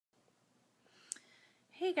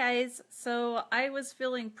Hey guys, so I was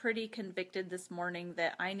feeling pretty convicted this morning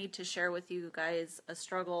that I need to share with you guys a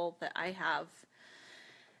struggle that I have.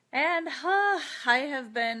 And I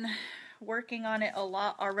have been working on it a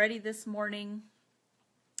lot already this morning.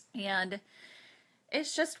 And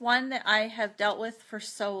it's just one that I have dealt with for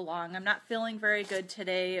so long. I'm not feeling very good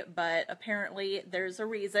today, but apparently there's a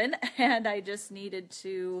reason. And I just needed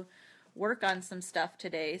to work on some stuff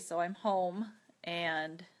today. So I'm home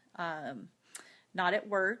and not at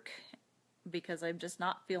work because I'm just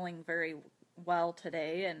not feeling very well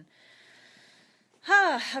today. And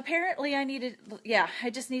apparently I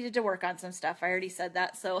just needed to work on some stuff. I already said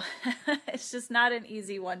that. So it's just not an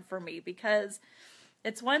easy one for me because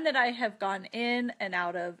it's one that I have gone in and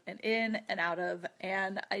out of and in and out of.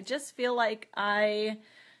 And I just feel like I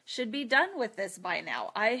should be done with this by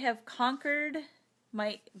now. I have conquered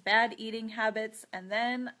my bad eating habits and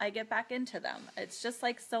then I get back into them. It's just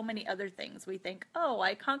like so many other things. We think, oh,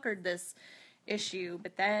 I conquered this issue,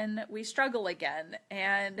 but then we struggle again.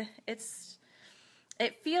 And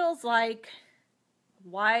it feels like,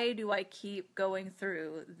 why do I keep going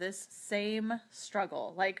through this same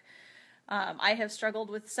struggle? Like, I have struggled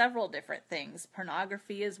with several different things.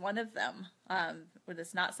 Pornography is one of them.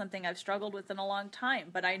 It's not something I've struggled with in a long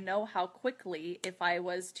time, but I know how quickly, if I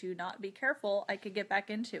was to not be careful, I could get back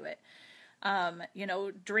into it.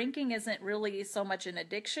 Drinking isn't really so much an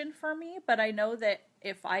addiction for me, but I know that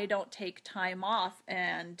if I don't take time off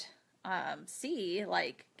and see,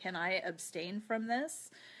 like, can I abstain from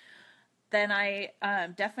this? Then I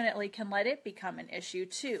definitely can let it become an issue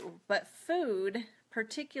too. But food,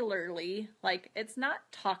 particularly, like, it's not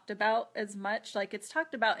talked about as much. Like, it's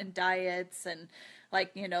talked about in diets and,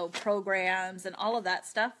 like, programs and all of that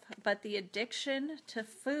stuff. But the addiction to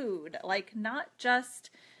food, like, not just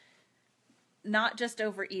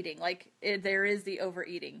overeating. Like, there is the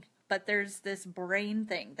overeating, but there's this brain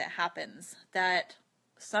thing that happens that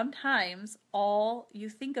sometimes all you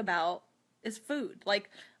think about is food. Like,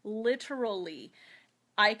 literally,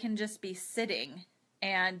 I can just be sitting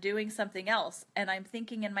and doing something else, and I'm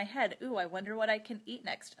thinking in my head, ooh, I wonder what I can eat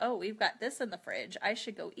next. Oh, we've got this in the fridge. I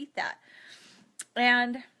should go eat that.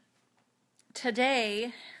 And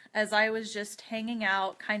today, as I was just hanging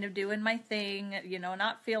out, kind of doing my thing,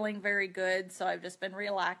 not feeling very good, so I've just been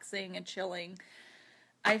relaxing and chilling,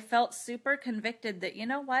 I felt super convicted that, you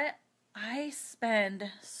know what? I spend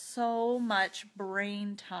so much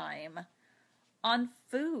brain time on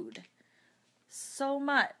food. So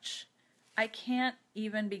much. I can't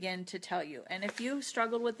even begin to tell you. And if you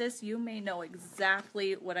struggled with this, you may know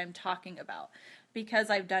exactly what I'm talking about. Because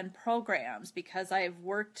I've done programs, because I've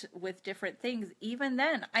worked with different things, even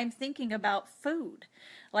then, I'm thinking about food.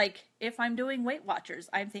 Like, if I'm doing Weight Watchers,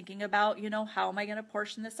 I'm thinking about, how am I going to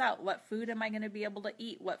portion this out? What food am I going to be able to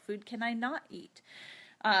eat? What food can I not eat?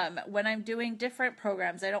 When I'm doing different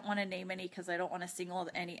programs, I don't want to name any because I don't want to single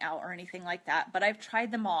any out or anything like that, but I've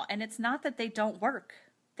tried them all, and it's not that they don't work.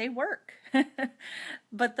 They work.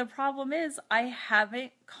 But the problem is I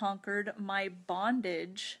haven't conquered my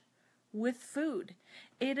bondage with food.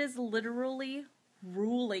 It is literally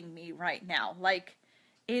ruling me right now. Like,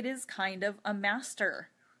 it is kind of a master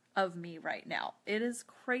of me right now. It is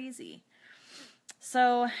crazy.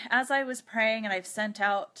 So as I was praying, and I've sent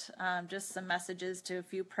out just some messages to a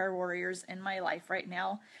few prayer warriors in my life right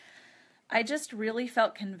now, I just really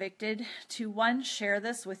felt convicted to, one, share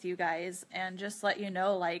this with you guys and just let you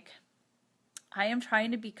know, like, I am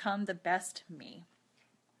trying to become the best me.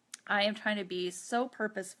 I am trying to be so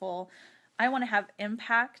purposeful. I want to have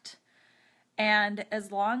impact. And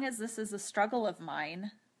as long as this is a struggle of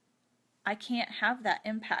mine, I can't have that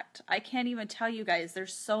impact. I can't even tell you guys,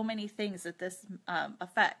 there's so many things that this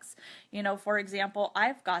affects. For example,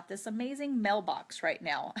 I've got this amazing mailbox right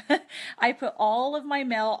now. I put all of my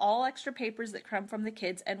mail, all extra papers that come from the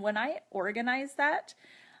kids, and when I organize that,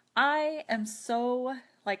 I am so,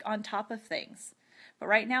 like, on top of things. But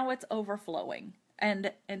right now it's overflowing.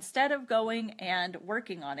 And instead of going and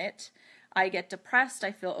working on it, I get depressed,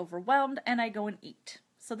 I feel overwhelmed, and I go and eat.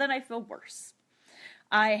 So then I feel worse.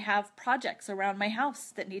 I have projects around my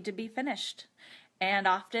house that need to be finished. And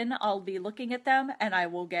often I'll be looking at them and I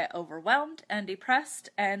will get overwhelmed and depressed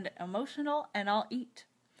and emotional and I'll eat.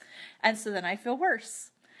 And so then I feel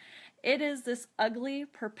worse. It is this ugly,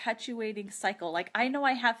 perpetuating cycle. Like, I know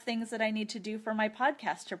I have things that I need to do for my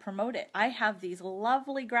podcast to promote it. I have these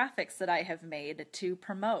lovely graphics that I have made to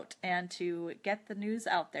promote and to get the news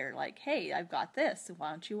out there. Like, hey, I've got this. Why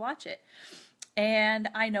don't you watch it? And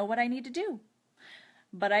I know what I need to do.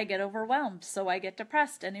 But I get overwhelmed, so I get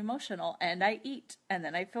depressed and emotional, and I eat, and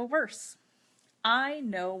then I feel worse. I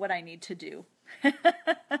know what I need to do.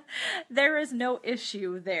 There is no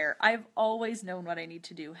issue there. I've always known what I need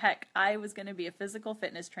to do. Heck, I was going to be a physical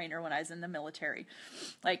fitness trainer when I was in the military.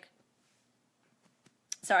 Like,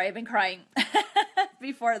 sorry, I've been crying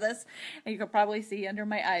before this, and you can probably see under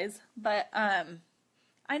my eyes, but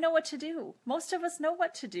I know what to do. Most of us know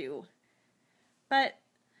what to do. But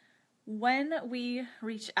when we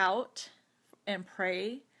reach out and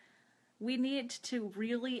pray, we need to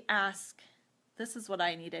really ask, this is what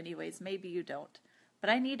I need anyways, maybe you don't, but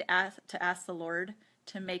I need to ask the Lord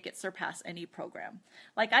to make it surpass any program.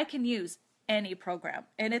 Like, I can use any program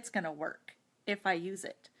and it's going to work if I use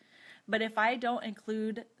it. But if I don't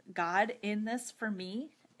include God in this for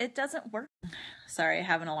me, it doesn't work. Sorry, I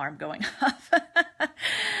have an alarm going off.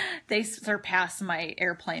 They surpass my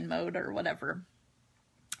airplane mode or whatever.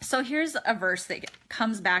 So here's a verse that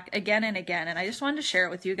comes back again and again, and I just wanted to share it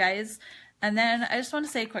with you guys. And then I just want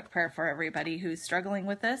to say a quick prayer for everybody who's struggling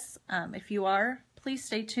with this. If you are, please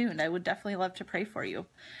stay tuned. I would definitely love to pray for you.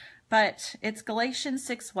 But it's Galatians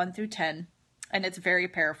 6:1-10, and it's very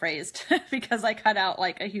paraphrased because I cut out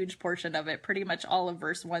like a huge portion of it, pretty much all of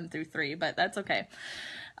verse 1-3, but that's okay.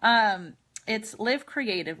 It's live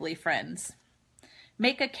creatively, friends.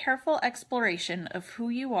 Make a careful exploration of who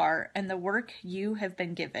you are and the work you have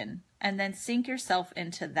been given, and then sink yourself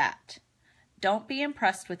into that. Don't be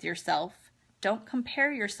impressed with yourself. Don't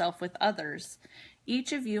compare yourself with others.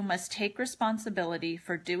 Each of you must take responsibility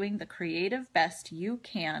for doing the creative best you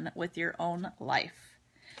can with your own life.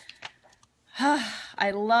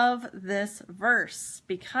 I love this verse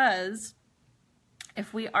because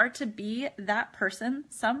if we are to be that person,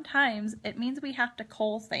 sometimes it means we have to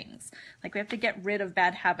cull things. Like, we have to get rid of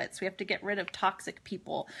bad habits. We have to get rid of toxic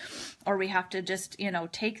people. Or we have to just,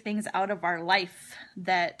 take things out of our life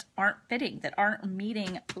that aren't fitting, that aren't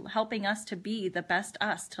helping us to be the best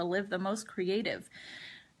us, to live the most creative.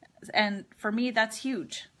 And for me, that's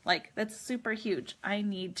huge. Like, that's super huge. I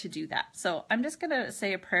need to do that. So I'm just going to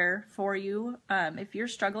say a prayer for you. If you're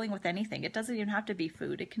struggling with anything, it doesn't even have to be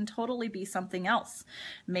food. It can totally be something else.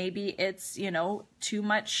 Maybe it's, too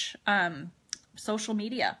much social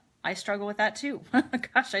media. I struggle with that too.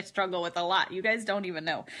 Gosh, I struggle with a lot. You guys don't even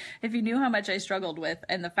know. If you knew how much I struggled with,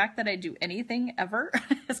 and the fact that I do anything ever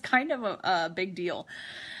is kind of a big deal.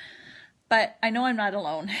 But I know I'm not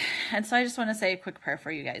alone. And so I just want to say a quick prayer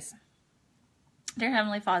for you guys. Dear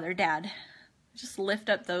Heavenly Father, Dad, just lift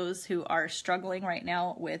up those who are struggling right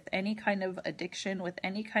now with any kind of addiction, with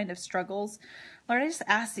any kind of struggles. Lord, I just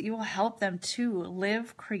ask that you will help them to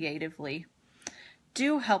live creatively.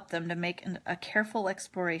 Do help them to make a careful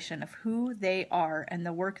exploration of who they are and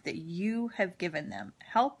the work that you have given them.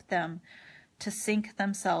 Help them to sink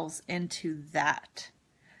themselves into that.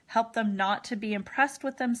 Help them not to be impressed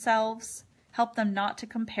with themselves. Help them not to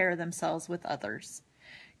compare themselves with others.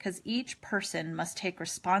 Because each person must take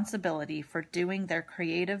responsibility for doing their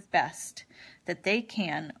creative best that they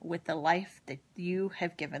can with the life that you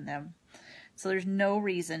have given them. So there's no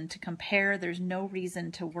reason to compare. There's no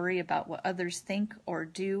reason to worry about what others think or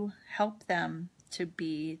do. Help them to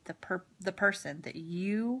be the person that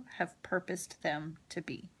you have purposed them to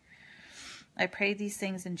be. I pray these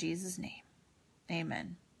things in Jesus' name.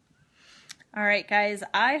 Amen. All right, guys,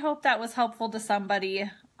 I hope that was helpful to somebody.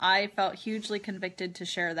 I felt hugely convicted to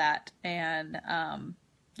share that. And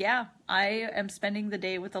yeah, I am spending the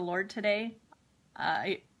day with the Lord today.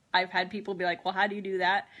 I've had people be like, well, how do you do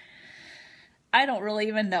that? I don't really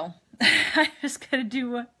even know. I'm just going to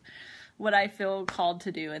do what I feel called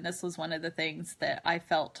to do. And this was one of the things that I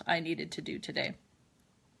felt I needed to do today.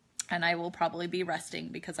 And I will probably be resting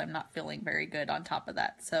because I'm not feeling very good on top of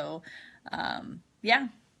that. So yeah,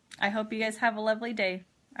 I hope you guys have a lovely day.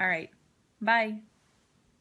 All right. Bye.